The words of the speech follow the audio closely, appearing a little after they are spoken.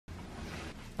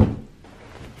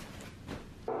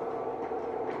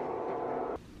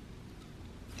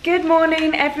Good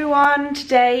morning everyone.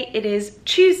 Today it is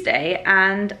Tuesday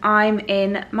and I'm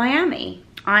in Miami.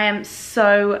 I am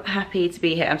so happy to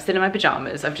be here. I'm still in my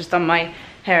pajamas. I've just done my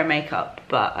hair and makeup,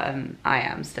 but I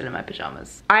am still in my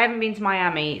pajamas. I haven't been to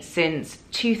Miami since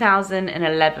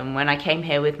 2011 when I came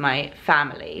here with my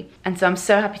family. And so I'm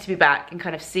so happy to be back and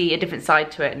kind of see a different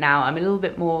side to it now. I'm a little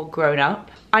bit more grown up.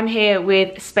 I'm here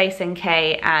with Space NK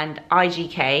and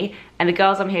IGK, and the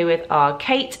girls I'm here with are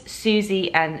Kate,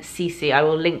 Susie and Cece. I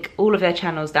will link all of their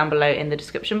channels down below in the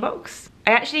description box.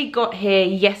 I actually got here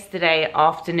yesterday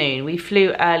afternoon. We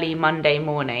flew early Monday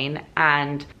morning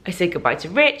and I said goodbye to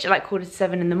Rich at like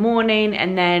 7:15 in the morning,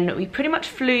 and then we pretty much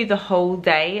flew the whole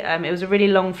day. It was a really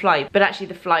long flight, but actually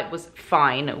the flight was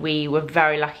fine. We were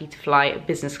very lucky to fly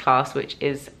business class, which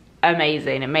is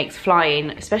amazing. It makes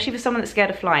flying, especially for someone that's scared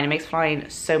of flying, it makes flying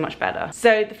so much better.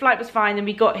 So the flight was fine, then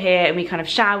we got here and we kind of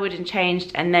showered and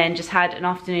changed and then just had an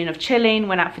afternoon of chilling,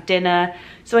 went out for dinner.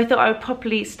 So I thought I would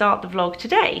properly start the vlog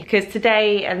today, because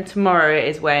today and tomorrow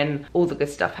is when all the good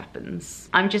stuff happens.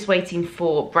 I'm just waiting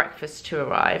for breakfast to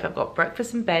arrive. I've got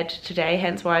breakfast in bed today,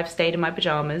 hence why I've stayed in my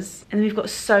pajamas. And then we've got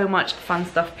so much fun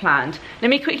stuff planned. Let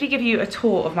me quickly give you a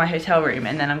tour of my hotel room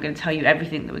and then I'm going to tell you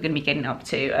everything that we're going to be getting up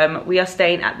to. We are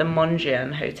staying at the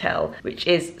Mongeon Hotel, which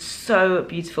is so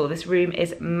beautiful. This room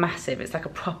is massive. It's like a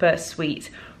proper suite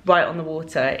right on the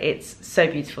water. It's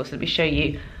so beautiful. So let me show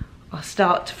you. I'll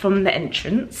start from the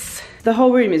entrance. The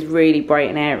whole room is really bright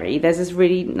and airy. There's this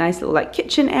really nice little like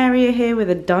kitchen area here with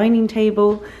a dining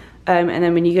table. And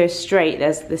then when you go straight,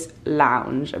 there's this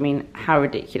lounge. I mean, how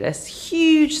ridiculous.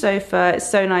 Huge sofa. It's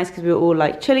so nice because we were all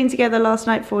like chilling together last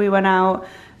night before we went out.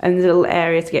 And there's a little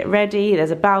area to get ready.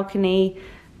 There's a balcony.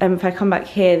 If I come back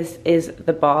here, this is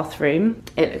the bathroom.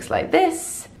 It looks like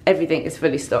this. Everything is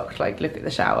fully stocked, like look at the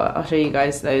shower. I'll show you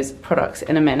guys those products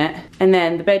in a minute. And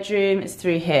then the bedroom is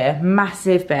through here.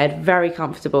 Massive bed, very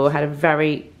comfortable. Had a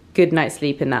very good night's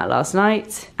sleep in that last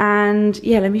night. And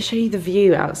yeah, let me show you the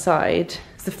view outside.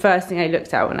 It's the first thing I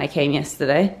looked at when I came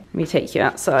yesterday. Let me take you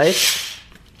outside.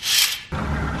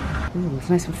 Ooh, it's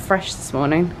nice and fresh this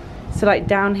morning. So like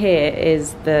down here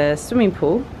is the swimming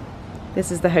pool.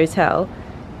 This is the hotel.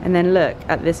 And then look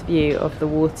at this view of the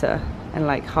water and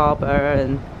like harbour,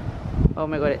 and oh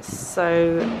my god, it's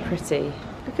so pretty.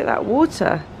 Look at that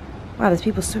water. Wow, there's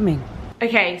people swimming.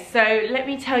 Okay, so let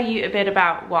me tell you a bit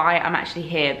about why I'm actually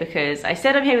here, because I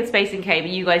said I'm here with Space NK, but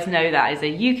you guys know that is a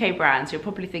UK brand, so you're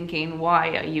probably thinking,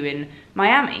 why are you in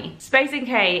Miami? Space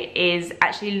NK is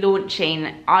actually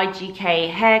launching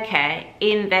IGK hair care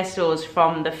in their stores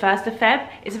from the 1st of Feb.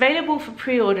 It's available for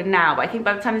pre-order now, but I think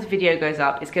by the time this video goes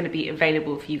up, it's going to be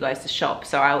available for you guys to shop,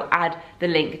 so I'll add the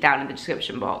link down in the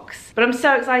description box. But I'm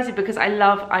so excited because I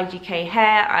love IGK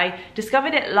hair. I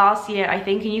discovered it last year, I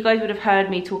think, and you guys would have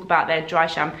heard me talk about their dry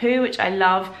shampoo, which I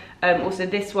love. Also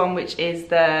this one, which is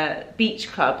the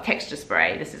Beach Club texture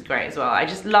spray. This is great as well. I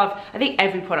just love, I think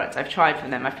every product I've tried from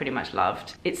them I've pretty much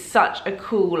loved. It's such a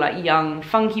cool, like young,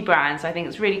 funky brand, so I think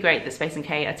it's really great that Space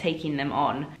NK are taking them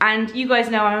on. And you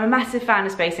guys know I'm a massive fan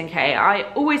of Space NK. I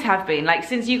always have been. Like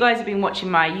since you guys have been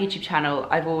watching my YouTube channel,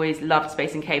 I've always loved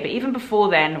Space NK, but even before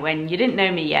then, when you didn't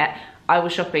know me yet, I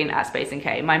was shopping at Space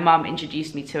NK. My mum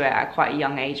introduced me to it at quite a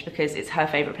young age because it's her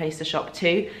favourite place to shop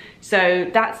too. So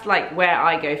that's like where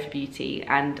I go for beauty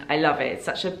and I love it. It's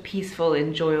such a peaceful,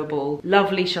 enjoyable,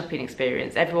 lovely shopping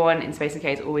experience. Everyone in Space NK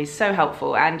is always so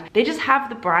helpful and they just have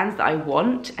the brands that I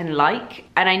want and like.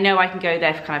 And I know I can go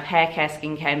there for kind of hair care,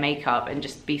 skincare, makeup and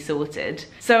just be sorted.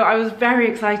 So I was very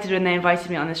excited when they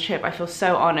invited me on this trip. I feel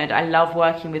so honoured. I love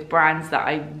working with brands that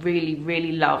I really,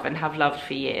 really love and have loved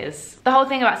for years. The whole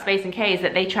thing about Space NK is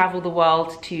that they travel the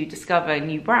world to discover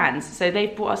new brands. So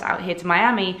they've brought us out here to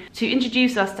Miami to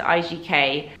introduce us to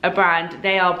IGK, a brand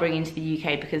they are bringing to the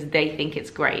UK because they think it's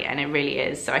great, and it really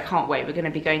is. So I can't wait. We're going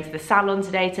to be going to the salon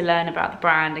today to learn about the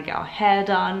brand and get our hair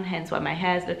done, hence why my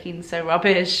hair's looking so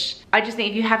rubbish. I just think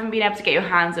if you haven't been able to get your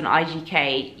hands on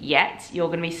IGK yet, you're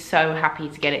going to be so happy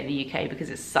to get it in the UK because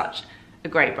it's such a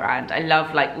great brand. I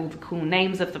love like all the cool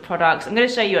names of the products. I'm going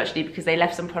to show you actually because they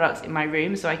left some products in my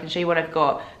room so I can show you what I've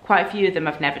got. Quite a few of them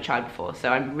I've never tried before, so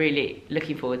I'm really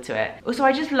looking forward to it. Also,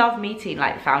 I just love meeting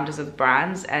like the founders of the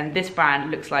brands, and this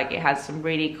brand looks like it has some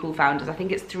really cool founders. I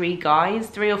think it's 3 guys,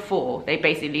 3 or 4. They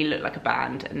basically look like a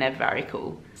band and they're very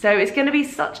cool. So it's going to be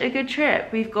such a good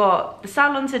trip. We've got the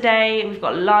salon today, we've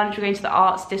got lunch, we're going to the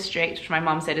Arts District, which my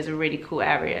mum said is a really cool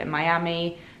area in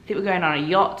Miami. I think we're going on a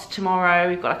yacht tomorrow.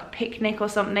 We've got like a picnic or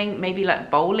something, maybe like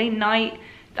bowling night.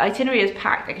 The itinerary is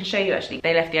packed. I can show you actually.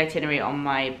 They left the itinerary on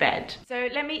my bed. So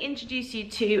let me introduce you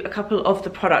to a couple of the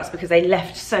products because they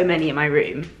left so many in my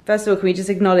room. First of all, can we just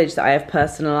acknowledge that I have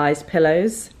personalized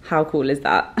pillows? How cool is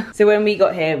that? So when we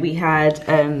got here, we had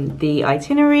the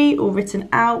itinerary all written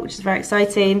out, which is very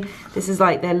exciting. This is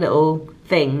like their little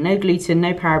thing. No gluten,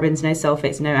 no parabens, no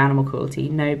sulfates, no animal cruelty,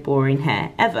 no boring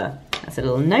hair, ever. That's a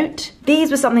little note. These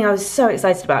were something I was so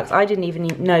excited about because I didn't even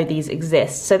know these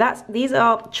exist. So these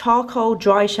are charcoal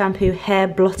dry shampoo hair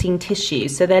blotting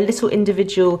tissues. So they're little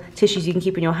individual tissues you can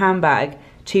keep in your handbag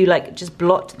to like just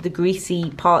blot the greasy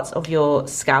parts of your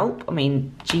scalp. I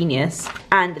mean, genius.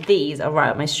 And these are right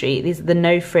up my street. These are the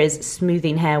no frizz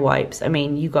smoothing hair wipes. I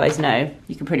mean, you guys know,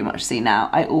 you can pretty much see now,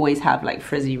 I always have like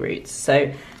frizzy roots.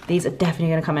 So these are definitely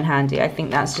gonna come in handy. I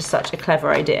think that's just such a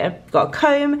clever idea. Got a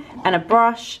comb and a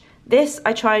brush. This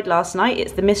I tried last night.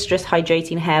 It's the Mistress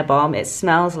Hydrating Hair Balm. It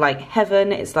smells like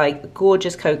heaven. It's like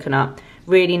gorgeous coconut.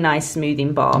 Really nice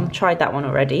smoothing balm. Tried that one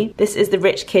already. This is the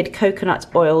Rich Kid Coconut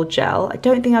Oil Gel. I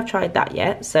don't think I've tried that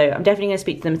yet, so I'm definitely going to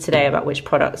speak to them today about which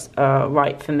products are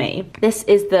right for me. This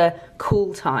is the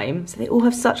Cool Time. So they all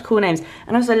have such cool names.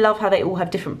 And I also love how they all have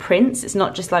different prints. It's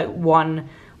not just like one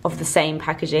of the same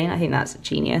packaging. I think that's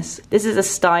genius. This is a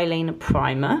styling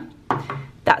primer.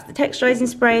 That's the texturizing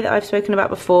spray that I've spoken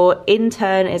about before.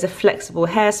 Intern is a flexible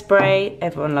hairspray.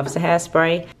 Everyone loves a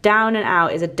hairspray. Down and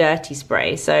Out is a dirty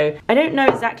spray. So I don't know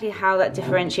exactly how that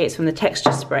differentiates from the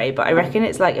texture spray, but I reckon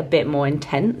it's like a bit more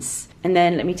intense. And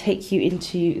then let me take you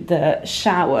into the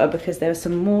shower because there are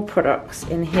some more products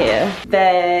in here.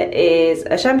 There is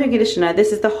a shampoo and conditioner.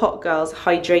 This is the Hot Girls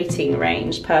Hydrating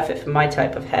range, perfect for my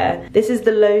type of hair. This is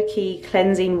the Low Key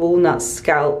Cleansing Walnut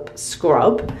Scalp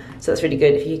Scrub. So that's really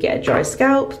good if you get a dry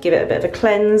scalp, give it a bit of a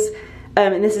cleanse.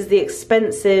 And this is the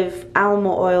expensive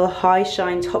Alma Oil High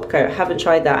Shine Top Coat. I haven't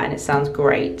tried that and it sounds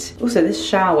great. Also, this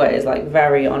shower is like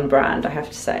very on brand, I have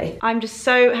to say. I'm just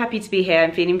so happy to be here.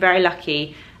 I'm feeling very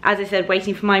lucky. As I said,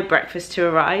 waiting for my breakfast to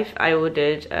arrive. I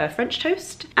ordered French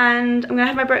toast and I'm gonna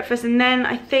have my breakfast and then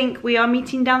I think we are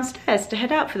meeting downstairs to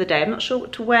head out for the day. I'm not sure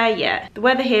what to wear yet. The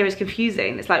weather here is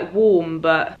confusing. It's like warm,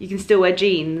 but you can still wear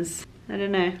jeans. I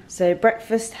don't know. So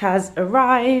breakfast has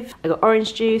arrived. I got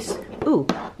orange juice. Ooh,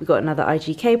 we got another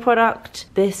IGK product.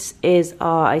 This is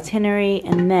our itinerary.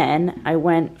 And then I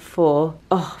went for,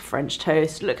 oh, French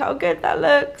toast. Look how good that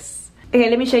looks. Okay,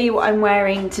 let me show you what I'm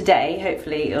wearing today.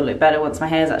 Hopefully it'll look better once my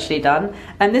hair's actually done.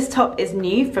 And this top is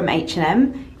new from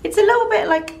H&M. It's a little bit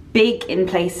like big in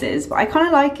places, but I kind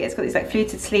of like it. It's got these like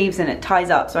fluted sleeves and it ties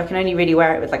up, so I can only really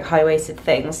wear it with like high-waisted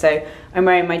things. So I'm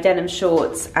wearing my denim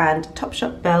shorts and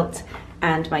Topshop belt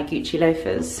and my Gucci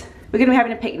loafers. We're gonna be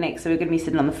having a picnic, so we're gonna be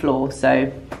sitting on the floor, so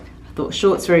I thought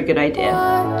shorts were a good idea.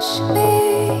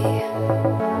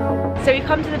 So we've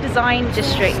come to the design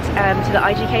district to the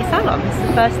IGK salon. This is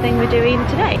the first thing we're doing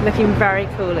today. Looking very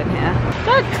cool in here.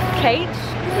 Look, Kate.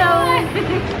 Hello.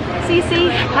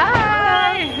 Cece.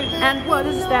 Hi. And what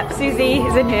is a step? Susie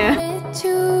is in here. So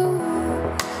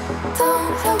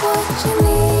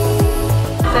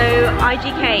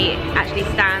IGK actually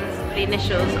stands for the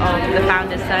initials of the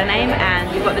founder's surname,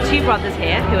 and we've got the two brothers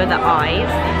here who are the eyes,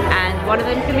 and one of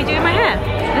them's going to be doing my hair.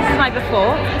 So this is my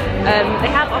before.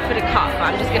 They have offered a cut,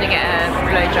 but I'm just going to get a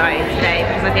blow dry today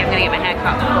because I think I'm going to get my hair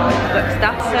cut before book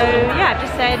stuff. So yeah, I've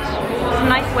just said some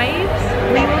nice waves.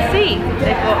 We will see.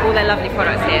 They've got all their lovely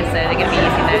products here, so they're going to be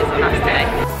using those on us today.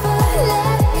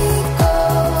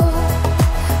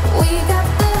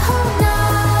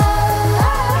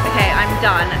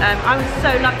 Done. I was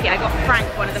so lucky. I got Frank,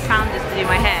 one of the founders, to do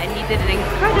my hair, and he did an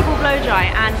incredible blow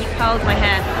dry and he curls my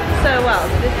hair so well.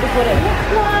 So this is what it looks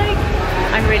like.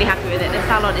 I'm really happy with it. The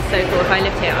salon is so cool. If I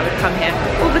lived here, I would come here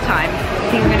all the time.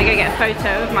 I think I'm gonna go get a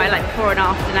photo of my like before and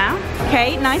after now.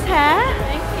 Okay, nice hair.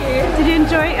 Thank you. Did you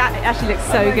enjoy it? It actually looks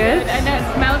so good. I know, it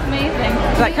smells amazing.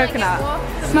 It's like coconut.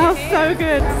 Smells so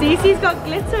good. Cece's got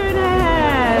glitter in her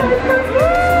hair.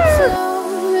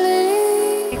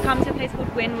 Come to a place called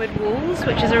Wynwood Walls,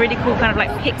 which is a really cool kind of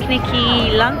like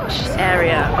picnicky lunch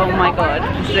area. Oh my god,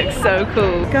 this looks so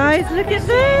cool. Guys, look at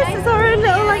this. It's our own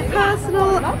little like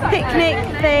personal picnic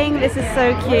thing. This is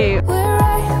so cute.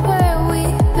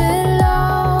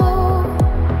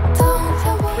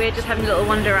 We're just having a little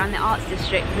wander around the arts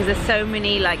district because there's so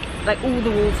many like all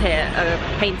the walls here are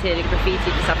painted and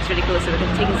graffitied and stuff. It's really cool. So we're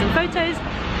going to take some photos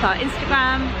for our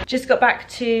Instagram. Just got back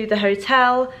to the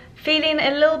hotel. Feeling a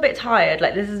little bit tired.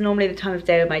 Like this is normally the time of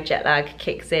day when my jet lag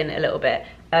kicks in a little bit.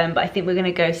 but I think we're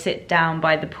gonna go sit down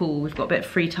by the pool. We've got a bit of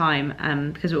free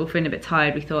time because we're all feeling a bit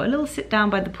tired. We thought a little sit down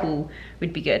by the pool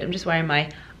would be good. I'm just wearing my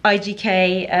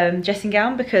IGK dressing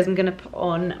gown because I'm gonna put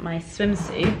on my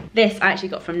swimsuit. This I actually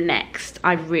got from Next.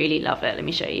 I really love it. Let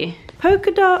me show you.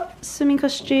 Polka dot swimming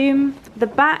costume. The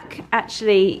back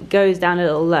actually goes down a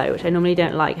little low, which I normally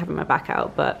don't like having my back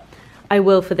out, but I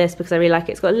will for this because I really like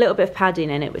it. It's got a little bit of padding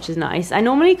in it, which is nice. I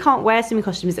normally can't wear swimming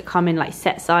costumes that come in like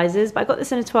set sizes, but I got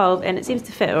this in a 12 and it seems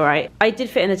to fit all right. I did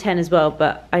fit in a 10 as well,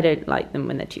 but I don't like them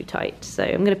when they're too tight. So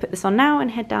I'm gonna put this on now and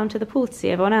head down to the pool to see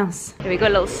everyone else. Here we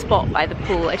got a little spot by the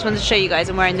pool. I just wanted to show you guys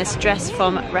I'm wearing this dress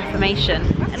from Reformation.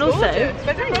 And also,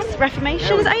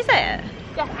 Reformation, is that how you say it?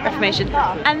 Yeah. Reformation.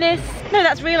 And this, no,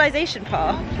 that's Realization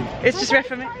Par. It's just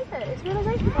Reformation. It's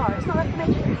Realization Par, it's not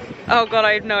Reformation. Oh god,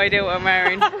 I have no idea what I'm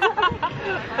wearing.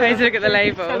 I need to look at the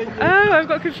label. Oh, I've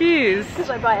got confused. Because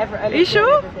I buy every. Are you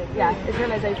sure? Yeah, it's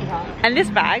Realization Par. And this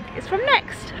bag is from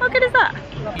Next. How good is that?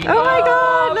 Oh my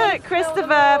god, look,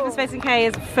 Christopher from Space NK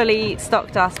has fully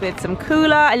stocked us with some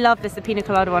Cooler. I love this, the pina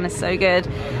colada one is so good.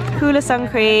 Cooler sun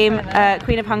cream,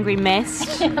 Queen of Hungary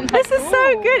mist. This is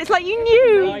so good, it's like you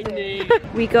knew.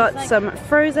 We got some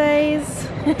frozes.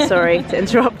 Sorry to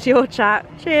interrupt your chat.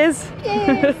 Cheers.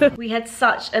 We had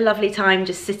such a lovely time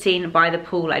just sitting by the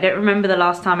pool. I don't remember the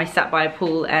last time I sat by a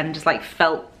pool and just like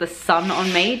felt the sun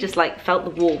on me, just like felt the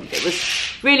warmth. It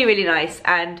was really, really nice.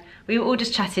 And we were all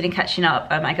just chatting and catching up.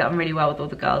 I got on really well with all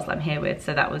the girls that I'm here with,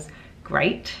 so that was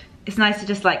great. It's nice to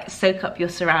just like soak up your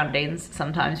surroundings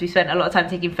sometimes. We spent a lot of time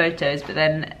taking photos, but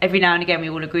then every now and again we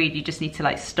all agreed you just need to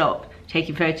like stop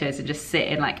taking photos and just sit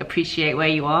and like appreciate where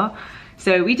you are.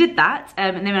 So we did that,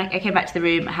 and then when I came back to the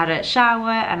room, I had a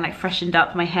shower and like freshened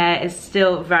up. My hair is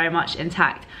still very much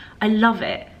intact. I love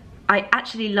it. I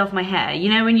actually love my hair. You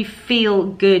know when you feel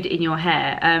good in your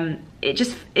hair,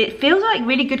 it feels like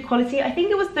really good quality. I think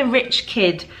it was the Rich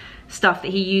Kid stuff that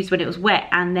he used when it was wet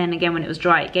and then again when it was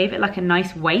dry. It gave it like a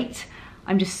nice weight.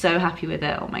 I'm just so happy with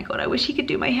it. Oh my god, I wish he could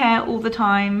do my hair all the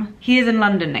time. He is in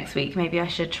London next week. Maybe I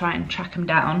should try and track him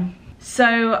down.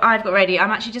 So I've got ready. I'm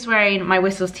actually just wearing my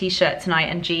Whistles t-shirt tonight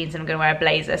and jeans, and I'm gonna wear a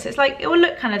blazer. So it's like, it will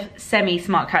look kind of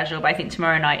semi-smart casual, but I think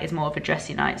tomorrow night is more of a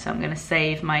dressy night, so I'm gonna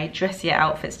save my dressier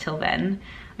outfits till then.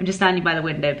 I'm just standing by the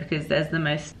window because there's the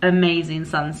most amazing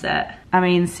sunset. I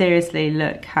mean, seriously,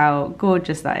 look how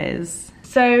gorgeous that is.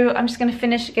 So I'm just gonna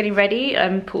finish getting ready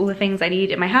and put all the things I need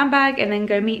in my handbag and then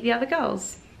go meet the other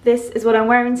girls. This is what I'm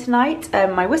wearing tonight.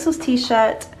 My Whistles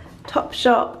t-shirt,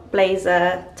 Topshop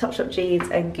blazer, Topshop jeans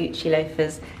and Gucci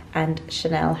loafers and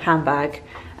Chanel handbag.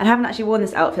 And I haven't actually worn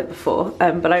this outfit before,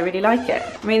 but I really like it.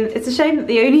 I mean, it's a shame that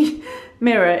the only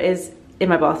mirror is in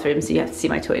my bathroom, so you have to see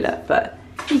my toilet, but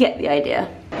you get the idea.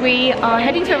 We are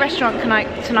heading to a restaurant tonight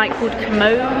called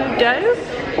Komodo.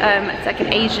 It's like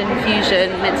an Asian fusion,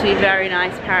 meant to be very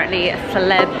nice, apparently a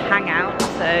celeb hangout.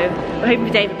 So we're hoping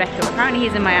for David Beckham. Apparently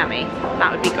he's in Miami.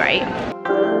 That would be great.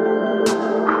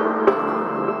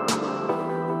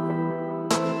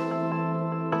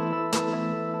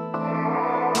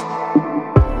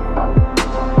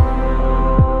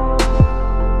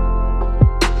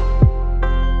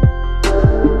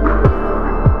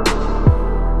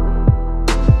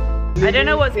 I don't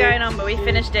know what's going on, but we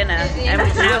finished dinner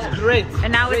and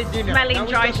now we're smelling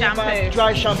dry shampoo.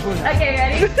 Dry shampoo. Okay,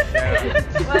 ready?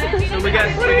 So we got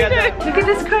that. Look at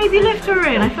this crazy lift we're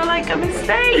in. I feel like I'm in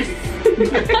space.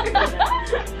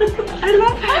 I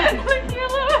love it. You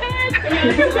love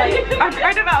it. I'm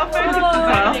kind of out of focus as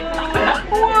well.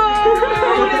 Whoa.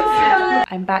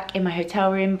 I'm back in my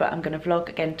hotel room, but I'm gonna vlog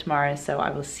again tomorrow, so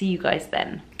I will see you guys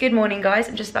then. Good morning, guys.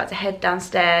 I'm just about to head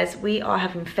downstairs. We are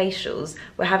having facials.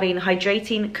 We're having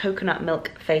hydrating coconut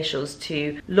milk facials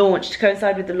to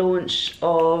coincide with the launch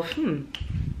of,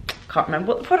 can't remember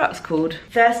what the product's called.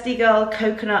 Thirsty Girl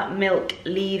Coconut Milk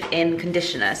Leave-In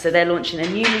Conditioner. So they're launching a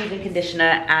new leave-in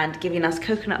conditioner and giving us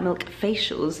coconut milk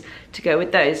facials to go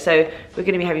with those. So we're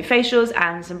gonna be having facials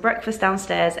and some breakfast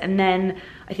downstairs, and then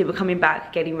I think we're coming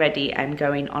back, getting ready and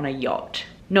going on a yacht.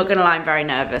 Not gonna lie, I'm very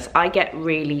nervous. I get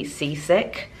really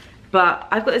seasick, but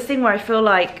I've got this thing where I feel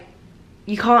like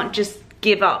you can't just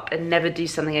give up and never do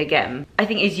something again. I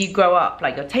think as you grow up,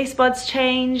 like your taste buds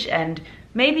change and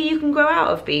maybe you can grow out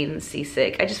of being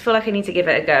seasick. I just feel like I need to give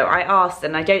it a go. I asked,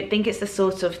 and I don't think it's the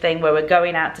sort of thing where we're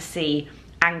going out to sea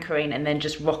anchoring and then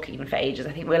just rocking for ages.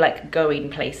 I think we're like going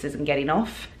places and getting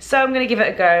off. So I'm gonna give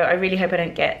it a go. I really hope I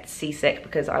don't get seasick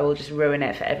because I will just ruin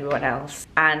it for everyone else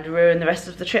and ruin the rest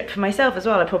of the trip for myself as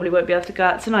well. I probably won't be able to go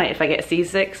out tonight if I get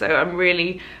seasick, so I'm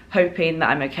really hoping that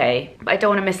I'm okay. But I don't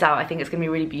want to miss out. I think it's gonna be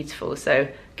really beautiful, so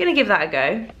gonna give that a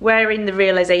go. Wearing the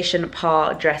Realization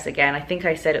Par dress again. I think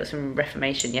I said it was from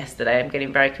Reformation yesterday. I'm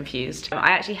getting very confused.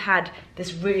 I actually had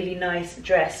this really nice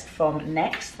dress from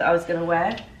Next that I was gonna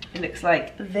wear. It looks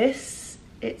like this.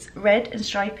 It's red and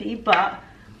stripy, but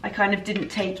I kind of didn't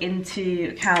take into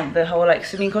account the whole like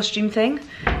swimming costume thing,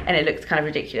 and it looked kind of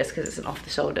ridiculous because it's an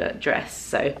off-the-shoulder dress.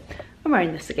 So I'm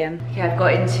wearing this again. Okay, I've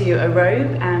got into a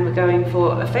robe and we're going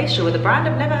for a facial with a brand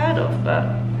I've never heard of, but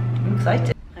I'm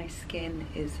excited. My skin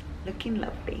is looking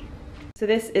lovely. So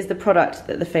this is the product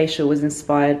that the facial was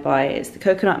inspired by. It's the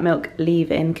coconut milk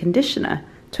leave-in conditioner.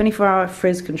 24-hour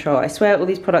frizz control. I swear all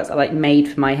these products are like made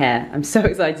for my hair. I'm so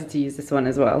excited to use this one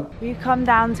as well. We've come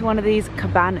down to one of these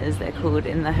cabanas, they're called,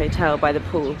 in the hotel by the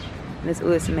pool. And there's all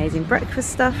this amazing breakfast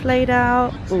stuff laid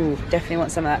out. Ooh, definitely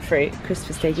want some of that fruit.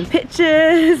 Christopher's taking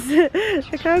pictures.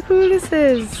 Look how cool this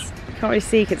is. Can't really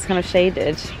see because it's kind of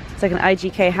shaded. It's like an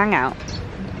IGK hangout.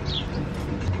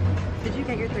 Did you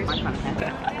get your 3 month hair?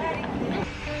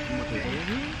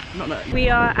 We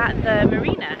are at the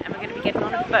marina and we're going to be getting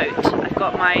on a boat. I've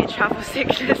got my travel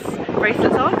sickness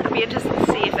bracelets on. It'll be interesting to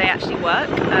see if they actually work.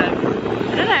 I don't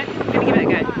know. I'm going to give it a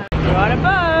go. We're on a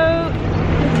boat.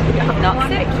 Not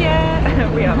sick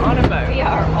yet. We are on a boat. We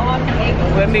are on a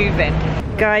boat. We're moving.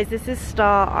 Guys, this is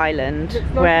Star Island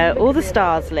where all the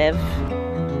stars live.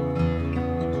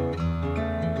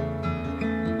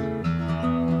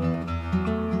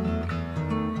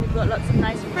 We've got lots of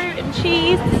nice fruit and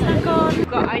cheese to snack on. We've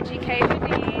got IGK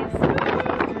hoodies.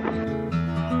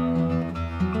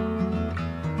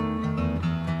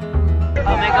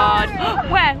 Oh my god.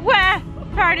 Where?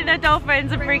 Apparently the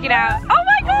dolphins are freaking out. Oh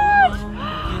my god!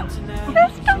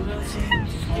 There's dolphins!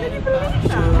 Can you believe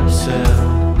that?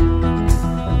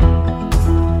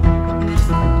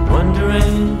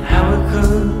 Wondering how it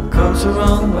could go so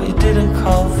wrong, but you didn't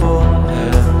call for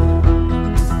help.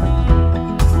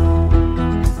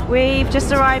 We've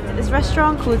just arrived at this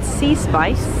restaurant called Sea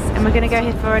Spice and we're going to go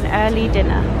here for an early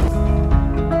dinner.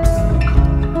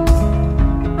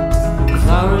 The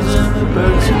flowers and the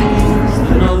birds and bees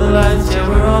and all the lights, yeah,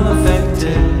 we're all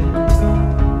affected.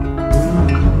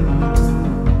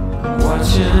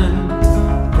 Watching,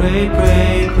 pray,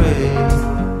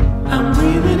 I'm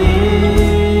breathing in.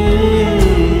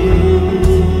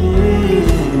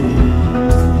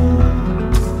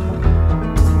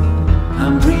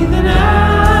 I'm breathing out.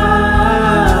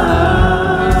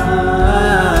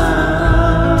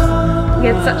 We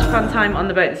had such a fun time on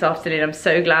the boat this afternoon. I'm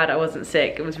so glad I wasn't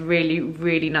sick. It was really,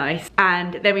 really nice.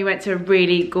 And then we went to a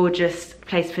really gorgeous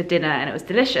place for dinner and it was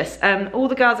delicious. All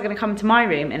the girls are gonna come to my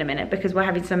room in a minute because we're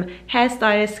having some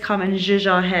hairstylists come and zhuzh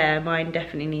our hair. Mine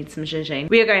definitely needs some zhuzhing.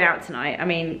 We are going out tonight. I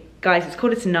mean, guys, it's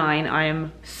 9:15. I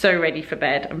am so ready for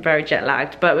bed. I'm very jet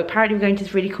lagged, but apparently we're going to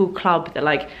this really cool club that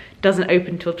like doesn't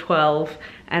open till 12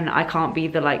 and I can't be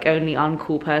the like only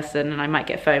uncool person and I might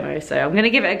get FOMO, so I'm gonna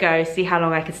give it a go, see how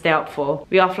long I can stay up for.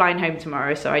 We are flying home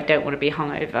tomorrow, so I don't want to be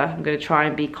hungover. I'm gonna try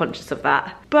and be conscious of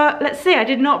that. But let's see, I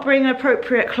did not bring an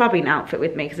appropriate clubbing outfit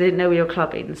with me because I didn't know we were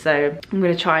clubbing, so I'm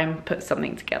gonna try and put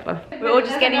something together. We're all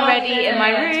just getting ready in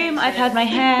my room. I've had my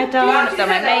hair done, I've done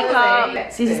my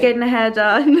makeup. Susie's getting her hair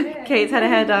done. Kate's had her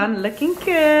hair done, looking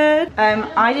good.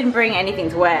 I didn't bring anything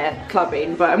to wear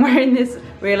clubbing, but I'm wearing this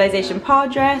Realization Par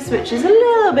dress, which is a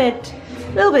little bit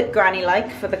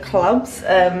granny-like for the clubs,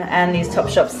 and these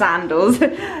Topshop sandals.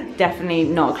 Definitely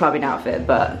not a clubbing outfit,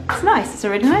 but it's nice. It's a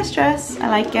really nice dress. I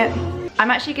like it.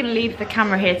 I'm actually going to leave the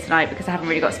camera here tonight because I haven't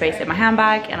really got space in my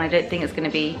handbag, and I don't think it's going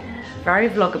to be very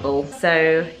vloggable.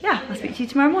 So yeah, I'll speak to you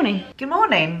tomorrow morning. Good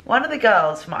morning. One of the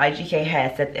girls from IGK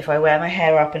Hair said if I wear my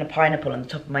hair up in a pineapple on the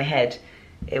top of my head,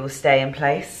 it will stay in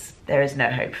place. There is no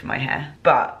hope for my hair,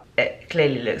 but it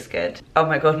clearly looks good. Oh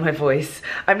my god, my voice.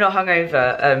 I'm not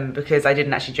hungover because I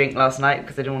didn't actually drink last night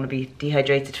because I didn't want to be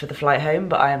dehydrated for the flight home,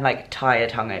 but I am like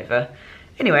tired hungover.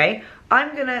 Anyway,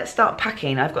 I'm gonna start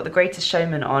packing. I've got The Greatest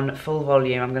Showman on full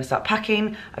volume. I'm gonna start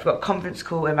packing. I've got a conference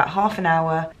call in about half an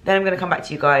hour. Then I'm gonna come back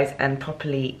to you guys and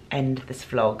properly end this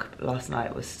vlog. Last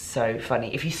night was so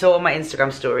funny. If you saw my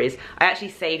Instagram stories, I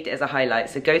actually saved it as a highlight.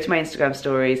 So go to my Instagram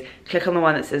stories, click on the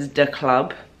one that says The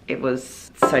Club. It was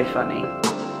so funny.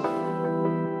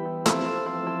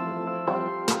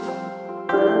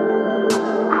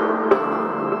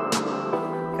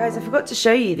 Guys, I forgot to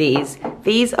show you these.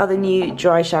 These are the new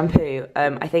dry shampoo.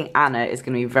 I think Anna is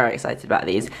going to be very excited about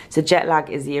these. So Jet Lag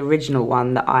is the original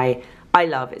one that I I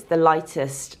love. It's the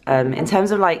lightest, in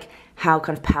terms of like how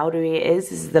kind of powdery it is,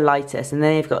 this is the lightest. And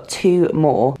then they've got 2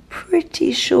 more.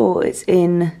 Pretty sure it's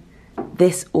in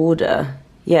this order.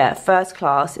 Yeah, first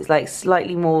class is like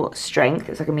slightly more strength.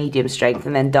 It's like a medium strength,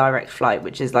 and then direct flight,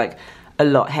 which is like a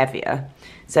lot heavier.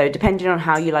 So depending on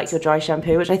how you like your dry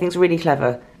shampoo, which I think is really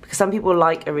clever, because some people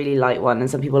like a really light one and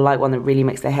some people like one that really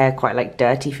makes their hair quite like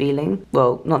dirty feeling.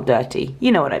 Well, not dirty,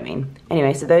 you know what I mean.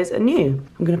 Anyway, so those are new.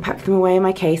 I'm gonna pack them away in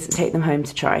my case and take them home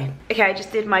to try. Okay, I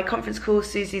just did my conference call.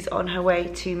 Susie's on her way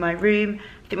to my room.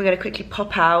 I think we're gonna quickly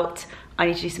pop out. I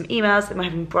need to do some emails, then we're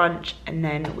having brunch, and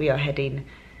then we are heading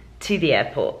to the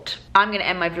airport. I'm gonna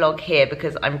end my vlog here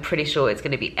because I'm pretty sure it's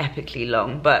gonna be epically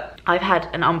long, but I've had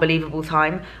an unbelievable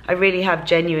time. I really have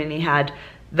genuinely had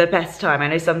the best time. I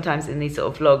know sometimes in these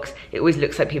sort of vlogs, it always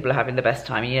looks like people are having the best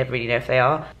time and you never really know if they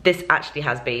are. This actually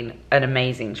has been an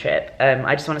amazing trip.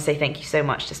 I just wanna say thank you so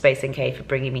much to Space NK for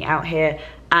bringing me out here,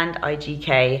 and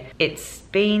IGK. It's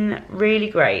been really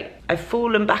great. I've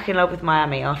fallen back in love with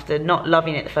Miami after not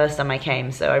loving it the first time I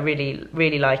came, so I really,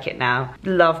 really like it now.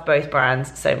 Love both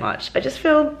brands so much. I just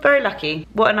feel very lucky.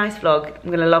 What a nice vlog.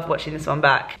 I'm gonna love watching this one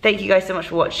back. Thank you guys so much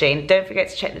for watching. Don't forget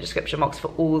to check the description box for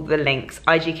all the links.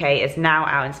 IGK is now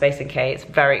out in Space NK. It's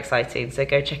very exciting, so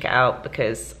go check it out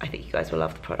because I think you guys will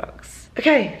love the products.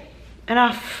 Okay,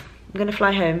 enough. I'm gonna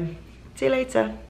fly home. See you later.